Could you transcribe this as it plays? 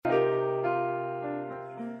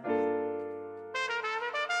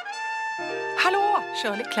Hallå,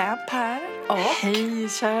 Shirley Clamp här. Och hej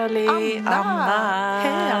Shirley, Anna.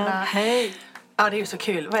 Hej Anna. Hej. Ja, det är ju så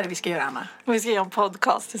kul. Vad är det vi ska göra, Anna? Vi ska göra en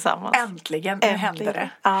podcast tillsammans. Äntligen, nu händer det.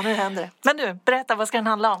 Ja, nu händer det. Men nu, berätta, vad ska den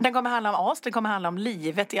handla om? Den kommer handla om oss, den kommer handla om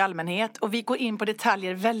livet i allmänhet. Och vi går in på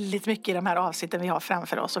detaljer väldigt mycket i de här avsnitten vi har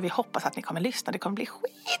framför oss. Och vi hoppas att ni kommer lyssna, det kommer bli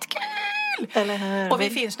skitkul! Eller hur? Och vi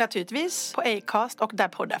finns naturligtvis på Acast och där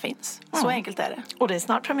poddar finns. Så enkelt är det. Och det är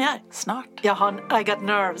snart premiär. Snart. Jag har I got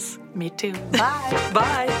nerves. Me too. Bye!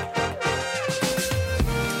 Bye!